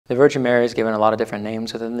The Virgin Mary is given a lot of different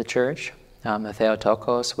names within the Church. The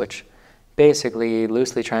Theotokos, which basically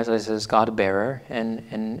loosely translates as God-bearer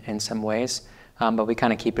in some ways, but we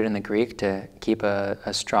kind of keep it in the Greek to keep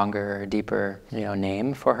a stronger, deeper,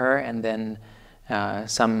 name for her. And then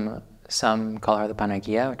some call her the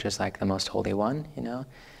Panagia, which is like the most holy one.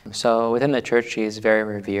 So within the Church, she is very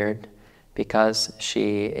revered because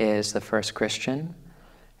she is the first Christian.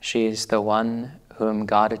 She's the one whom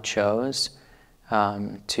God chose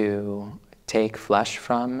to take flesh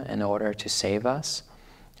from in order to save us,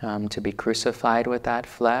 to be crucified with that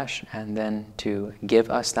flesh, and then to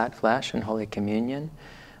give us that flesh in Holy Communion.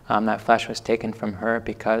 That flesh was taken from her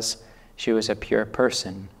because she was a pure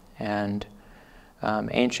person, and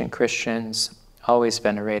ancient Christians always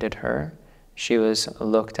venerated her. She was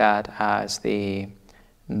looked at as the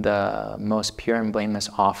most pure and blameless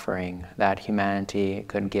offering that humanity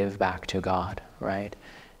could give back to God, right?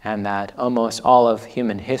 And that almost all of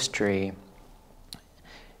human history,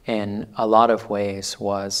 in a lot of ways,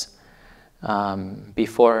 was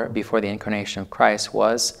before the incarnation of Christ,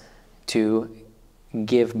 was to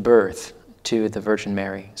give birth to the Virgin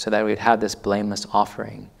Mary, so that we'd have this blameless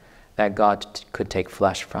offering that God could take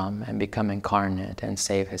flesh from and become incarnate and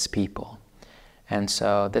save his people. And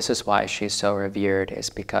so this is why she's so revered, is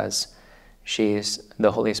because she's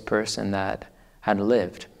the holiest person that had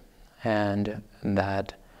lived, and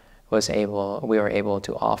that we were able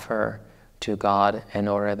to offer to God in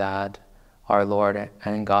order that our Lord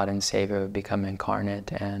and God and Savior would become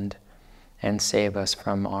incarnate and save us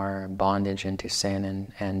from our bondage into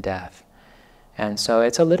sin and death. And so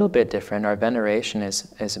it's a little bit different. Our veneration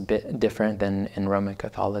is a bit different than in Roman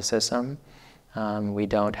Catholicism. We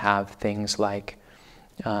don't have things like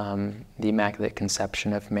the Immaculate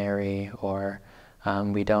Conception of Mary, or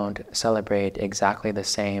we don't celebrate exactly the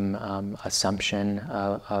same Assumption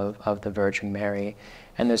of the Virgin Mary.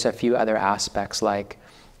 And there's a few other aspects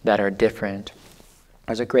that are different.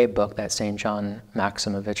 There's a great book that St. John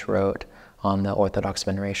Maximovich wrote on the Orthodox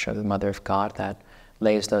veneration of the Mother of God that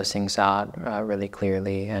lays those things out really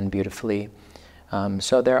clearly and beautifully.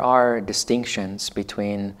 So there are distinctions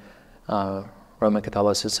between Roman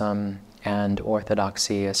Catholicism and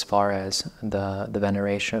Orthodoxy as far as the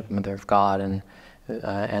veneration of the Mother of God and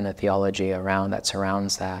the theology that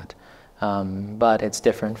surrounds that. But it's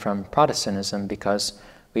different from Protestantism because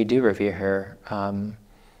we do revere her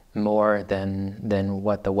more than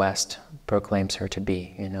what the West proclaims her to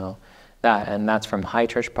be. And that's from High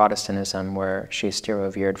Church Protestantism, where she's still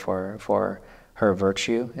revered for her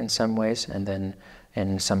virtue in some ways, and then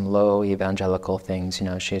in some low evangelical things,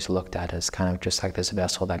 she's looked at as kind of just like this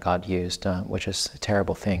vessel that God used, which is a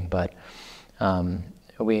terrible thing. But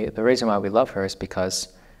the reason why we love her is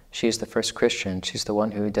because she's the first Christian. She's the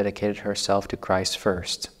one who dedicated herself to Christ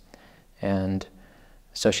first. And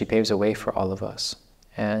so she paves a way for all of us.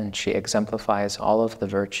 And she exemplifies all of the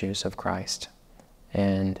virtues of Christ.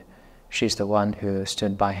 And she's the one who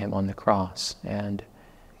stood by him on the cross. And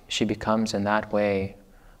she becomes, in that way,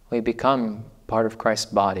 we become part of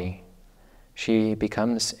Christ's body. She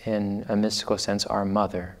becomes, in a mystical sense, our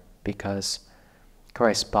mother, because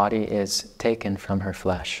Christ's body is taken from her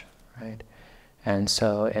flesh, right? And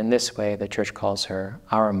so in this way, the Church calls her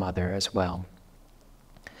our mother as well.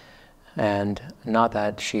 And not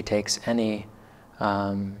that she takes any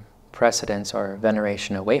precedence or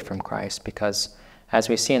veneration away from Christ, because as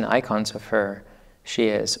we see in icons of her, she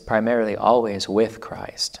is primarily always with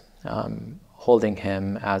Christ, holding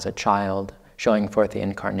him as a child, showing forth the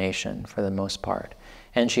incarnation for the most part.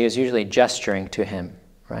 And she is usually gesturing to him,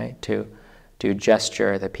 right? To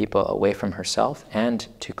gesture the people away from herself and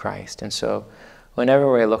to Christ. And so whenever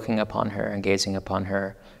we're looking upon her and gazing upon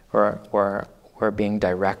her, we're being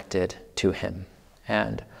directed to him.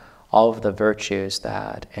 And all of the virtues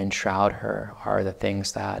that enshroud her are the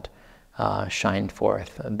things that shine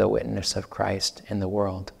forth the witness of Christ in the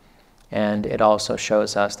world. And it also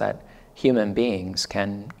shows us that human beings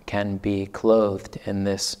can be clothed in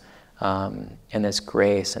this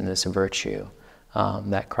grace and this virtue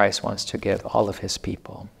that Christ wants to give all of his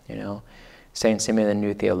people. Saint Simeon the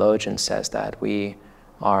New Theologian says that we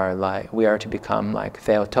are to become like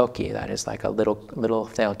Theotoki, that is like a little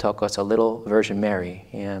Theotokos, a little Virgin Mary.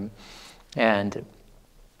 And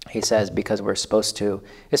he says, because we're supposed to,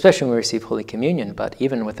 especially when we receive Holy Communion, but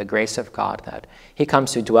even with the grace of God, that he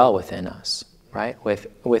comes to dwell within us, right?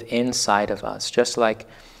 With inside of us, just like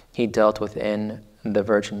he dealt within the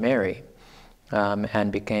Virgin Mary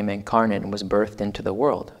and became incarnate and was birthed into the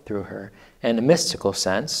world through her. In a mystical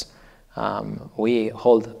sense, we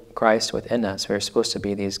hold Christ within us. We're supposed to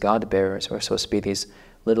be these God-bearers. We're supposed to be these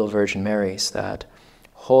little Virgin Marys that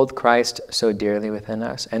hold Christ so dearly within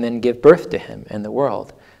us, and then give birth to him in the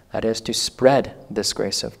world. That is, to spread this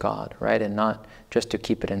grace of God, right? And not just to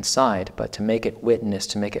keep it inside, but to make it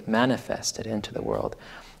witnessed, to make it manifested into the world.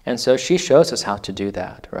 And so she shows us how to do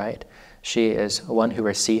that, right? She is one who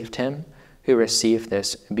received him, who received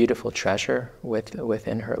this beautiful treasure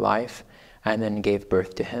within her life, and then gave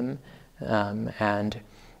birth to him.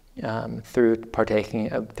 Through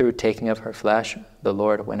taking of her flesh, the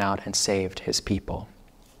Lord went out and saved his people.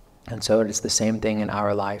 And so it is the same thing in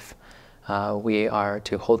our life. We are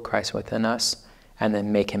to hold Christ within us and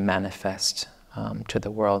then make him manifest to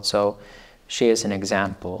the world. So she is an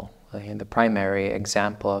example, the primary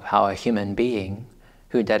example of how a human being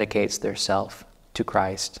who dedicates their self to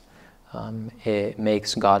Christ, it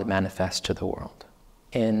makes God manifest to the world.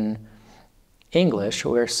 In English,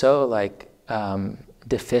 we're so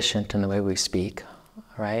deficient in the way we speak,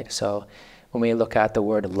 right? So when we look at the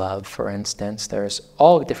word love, for instance, there's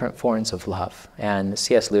all different forms of love. And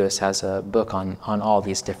C.S. Lewis has a book on all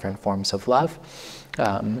these different forms of love.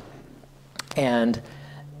 But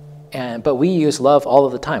we use love all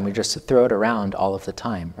of the time. We just throw it around all of the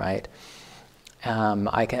time, right?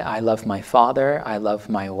 I love my father, I love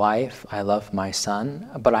my wife, I love my son,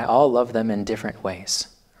 but I all love them in different ways,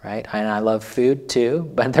 right? And I love food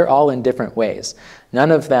too, but they're all in different ways.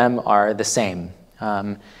 None of them are the same.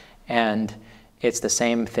 And it's the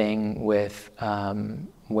same thing with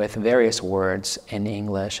various words in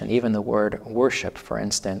English, and even the word worship, for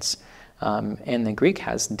instance, in the Greek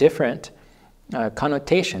has different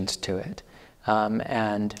connotations to it.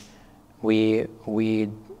 And we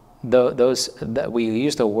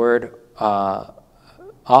use the word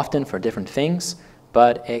often for different things,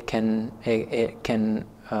 but it can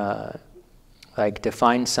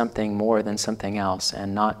define something more than something else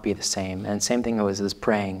and not be the same. And same thing as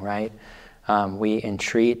praying, right? We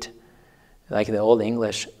entreat, like the Old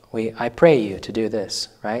English, I pray you to do this,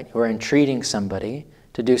 right? We're entreating somebody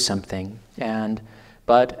to do something.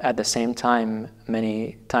 But at the same time,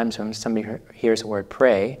 many times when somebody hears the word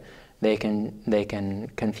pray, they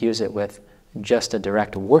can confuse it with just a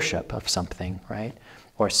direct worship of something, right?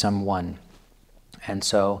 Or someone. And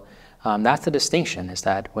so that's the distinction, is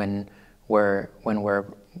that when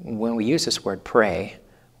we use this word pray,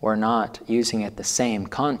 we're not using it the same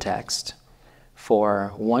context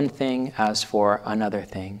for one thing as for another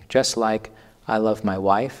thing. Just like I love my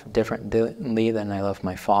wife differently than I love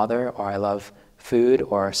my father, or I love food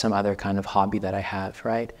or some other kind of hobby that I have,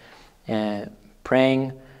 right? And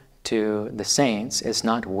praying to the saints is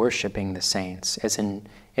not worshiping the saints. It's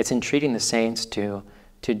entreating the saints to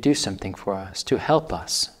do something for us, to help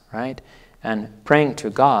us, right? And praying to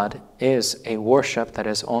God is a worship that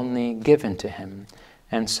is only given to him.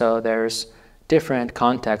 And so there's different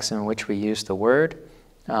contexts in which we use the word,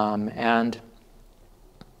 and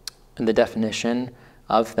the definition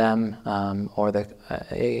of them,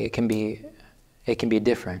 it can be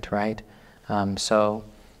different, right? So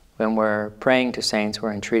when we're praying to saints,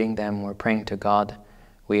 we're entreating them, we're praying to God,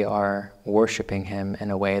 we are worshiping him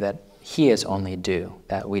in a way that he is only due,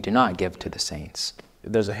 that we do not give to the saints.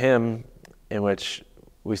 There's a hymn in which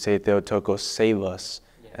we say, Theotokos, save us.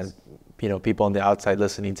 Yes. And people on the outside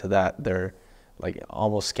listening to that, they're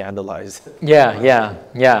almost scandalized. Yeah,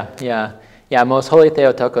 most holy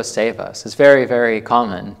Theotokos, save us. It's very, very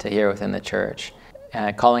common to hear within the church,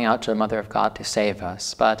 calling out to the Mother of God to save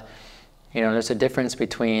us. But, there's a difference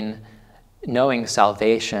between knowing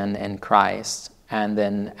salvation in Christ and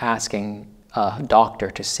then asking a doctor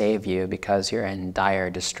to save you because you're in dire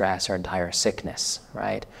distress or dire sickness,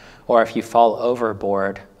 right? Or if you fall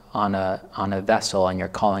overboard on a vessel and you're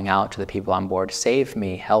calling out to the people on board, save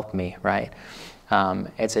me, help me, right?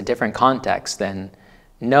 It's a different context than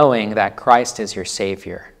knowing that Christ is your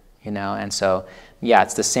Savior, And so,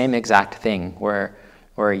 it's the same exact thing.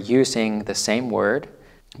 We're using the same word,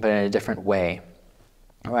 but in a different way,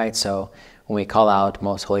 right? So when we call out,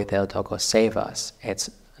 Most Holy Theotokos, save us, it's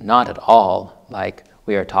not at all like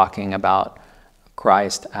we are talking about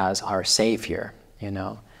Christ as our Savior,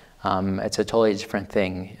 It's a totally different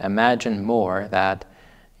thing. Imagine more that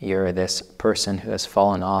you're this person who has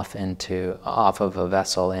fallen off of a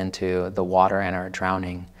vessel into the water and are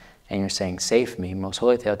drowning, and you're saying, save me, Most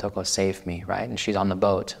Holy Theotokos, save me, right? And she's on the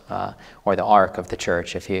boat, or the ark of the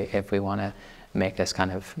church, if we want to make this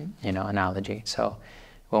kind of analogy. So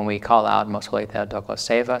when we call out, Most Holy Theotokos,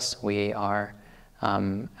 save us, we are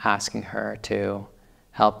asking her to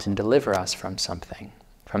help to deliver us from something,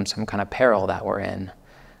 from some kind of peril that we're in,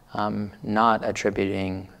 not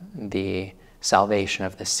attributing the salvation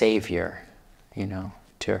of the Savior,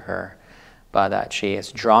 to her, but that she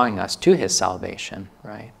is drawing us to his salvation,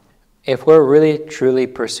 right? if we're really truly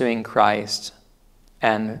pursuing Christ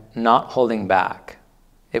and not holding back,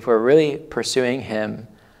 if we're really pursuing him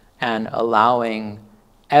and allowing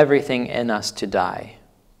everything in us to die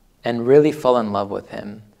and really fall in love with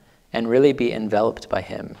him and really be enveloped by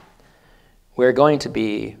him, we're going to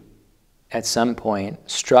be at some point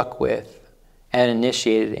struck with and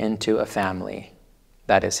initiated into a family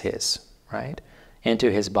that is his, right? Into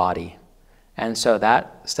his body. And so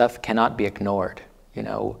that stuff cannot be ignored, you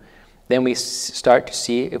know. Then we start to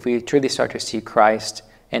see, if we truly start to see Christ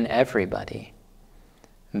in everybody,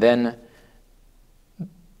 then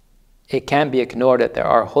it can't be ignored that there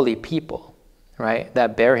are holy people, right,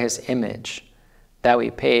 that bear his image, that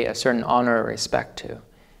we pay a certain honor or respect to.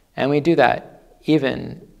 And we do that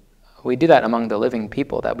among the living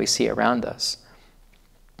people that we see around us.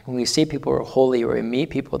 When we see people who are holy, or we meet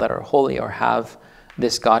people that are holy or have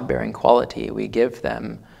this God-bearing quality, we give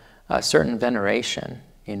them a certain veneration,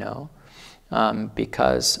 you know,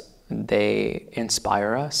 because they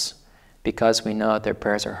inspire us, because we know that their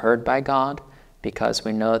prayers are heard by God, because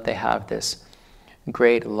we know that they have this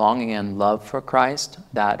great longing and love for Christ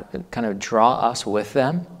that kind of draw us with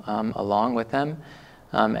them, along with them.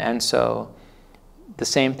 And so the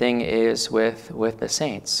same thing is with the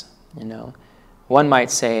saints, you know. One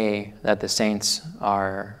might say that the saints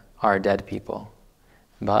are dead people,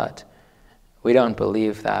 but we don't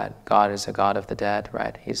believe that God is a God of the dead,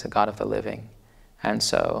 right? He's a God of the living. And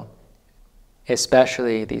so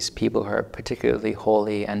especially these people who are particularly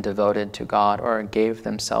holy and devoted to God, or gave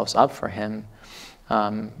themselves up for him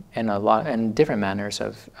in different manners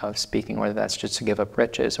of speaking, whether that's just to give up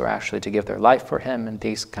riches or actually to give their life for him and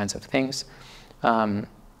these kinds of things,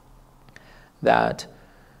 that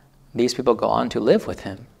these people go on to live with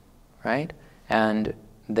him, right? And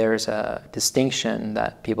there's a distinction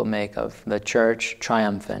that people make of the church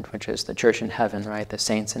triumphant, which is the church in heaven, right? The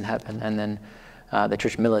saints in heaven, and then the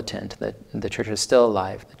church militant, the church is still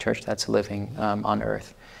alive, the church that's living on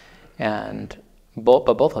earth. And both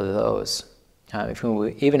of those,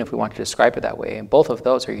 even if we want to describe it that way, both of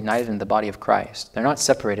those are united in the body of Christ. They're not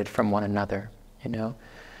separated from one another, you know?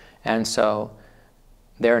 And so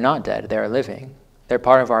they're not dead, they're living. They're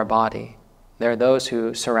part of our body. They're those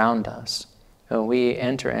who surround us. When we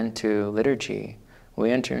enter into liturgy,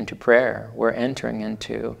 we enter into prayer, we're entering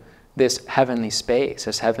into this heavenly space,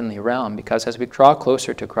 this heavenly realm, because as we draw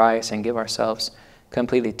closer to Christ and give ourselves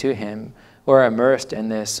completely to him, we're immersed in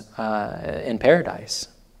this, in paradise,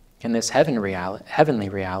 in this heavenly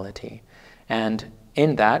reality. And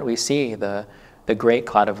in that we see the great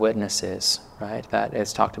cloud of witnesses, right, that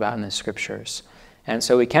is talked about in the scriptures. And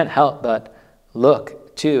so we can't help but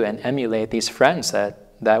look to and emulate these friends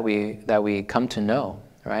that we come to know,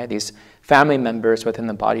 right? These family members within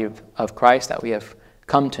the body of Christ that we have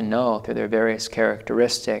come to know through their various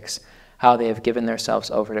characteristics, how they have given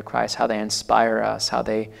themselves over to Christ, how they inspire us, how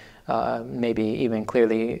they maybe even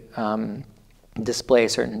clearly display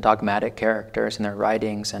certain dogmatic characters in their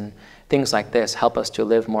writings and things like this, help us to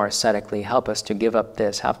live more ascetically, help us to give up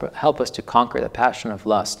this, help us to conquer the passion of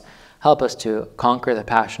lust, help us to conquer the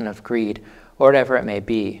passion of greed, or whatever it may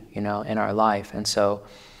be, you know, in our life. And so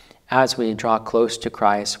as we draw close to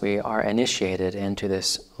Christ, we are initiated into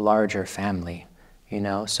this larger family, you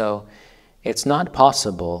know. So it's not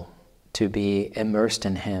possible to be immersed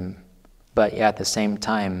in him, but yet at the same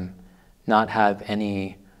time not have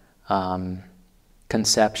any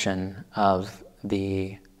conception of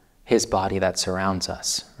his body that surrounds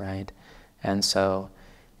us, right? And so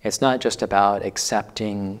it's not just about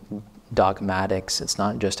accepting dogmatics, it's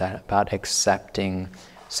not just about accepting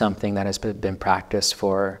something that has been practiced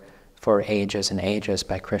for ages and ages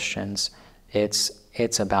by Christians.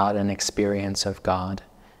 It's about an experience of God,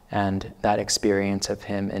 and that experience of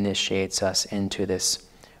him initiates us into this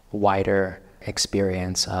wider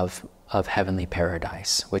experience of heavenly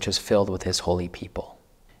paradise, which is filled with his holy people.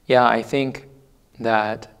 Yeah, I think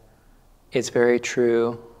that it's very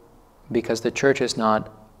true, because the church it's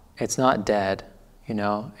not dead, you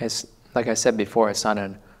know. It's, like I said before, it's not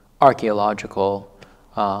an archaeological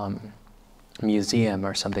museum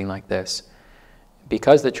or something like this.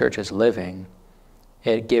 Because the church is living,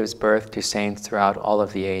 it gives birth to saints throughout all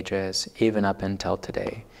of the ages, even up until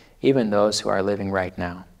today, even those who are living right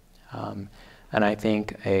now. And I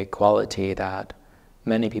think a quality that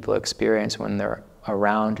many people experience when they're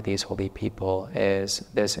around these holy people is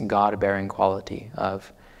this God-bearing quality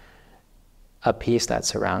of a peace that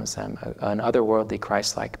surrounds them, an otherworldly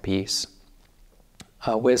Christ-like peace,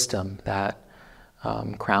 a wisdom that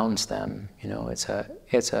crowns them. You know, it's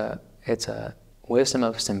a wisdom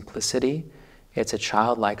of simplicity. It's a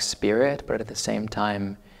childlike spirit, but at the same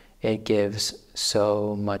time, it gives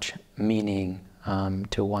so much meaning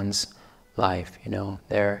to one's life. You know,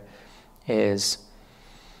 there is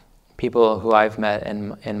people who I've met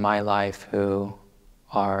in my life who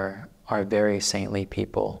are very saintly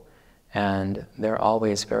people, and they're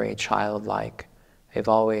always very childlike.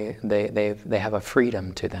 They have a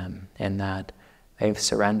freedom to them in that they've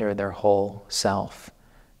surrendered their whole self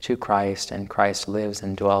to Christ, and Christ lives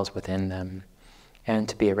and dwells within them. And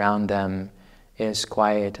to be around them is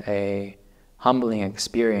quite a humbling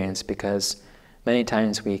experience, because many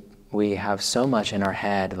times we have so much in our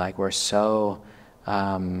head, like we're so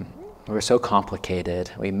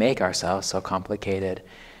complicated. We make ourselves so complicated.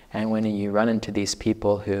 And when you run into these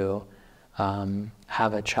people who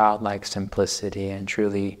have a childlike simplicity and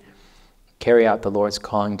truly carry out the Lord's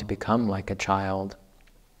calling to become like a child,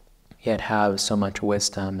 yet have so much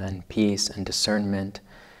wisdom and peace and discernment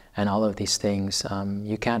and all of these things,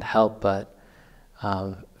 you can't help but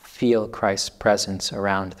feel Christ's presence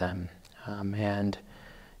around them. And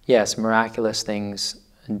yes, miraculous things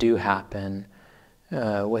do happen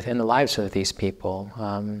within the lives of these people.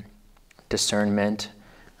 Discernment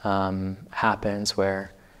happens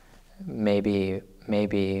where maybe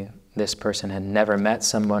this person had never met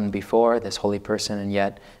someone before, this holy person, and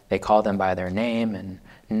yet they call them by their name and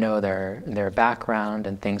know their background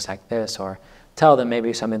and things like this, or tell them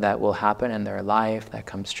maybe something that will happen in their life that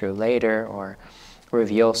comes true later, or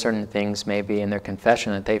reveal certain things maybe in their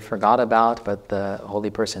confession that they forgot about but the holy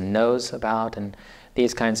person knows about, and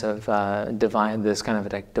these kinds of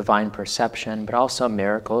divine perception, but also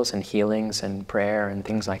miracles and healings and prayer and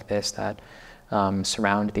things like this that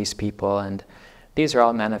surround these people. And these are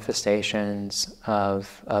all manifestations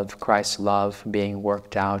of Christ's love being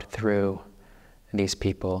worked out through these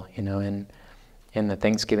people. You know, in the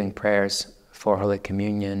Thanksgiving prayers for Holy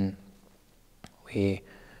Communion, we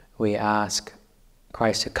ask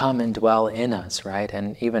Christ to come and dwell in us, right?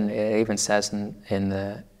 And it even says in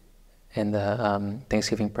the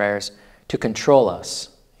Thanksgiving prayers to control us.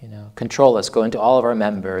 You know, control us, go into all of our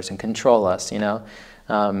members and control us. You know,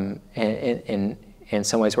 in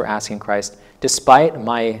some ways we're asking Christ, despite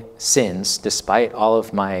my sins, despite all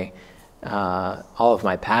of my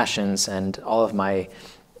passions and all of my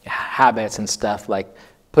habits and stuff, like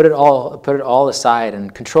put it all aside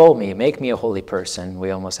and control me, make me a holy person.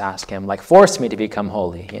 We almost ask him, like, force me to become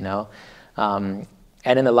holy, you know. And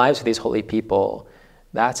in the lives of these holy people,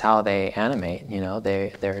 that's how they animate. You know,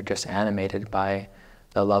 they're just animated by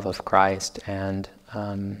the love of Christ, and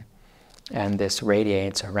this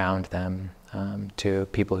radiates around them to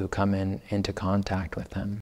people who come into contact with them.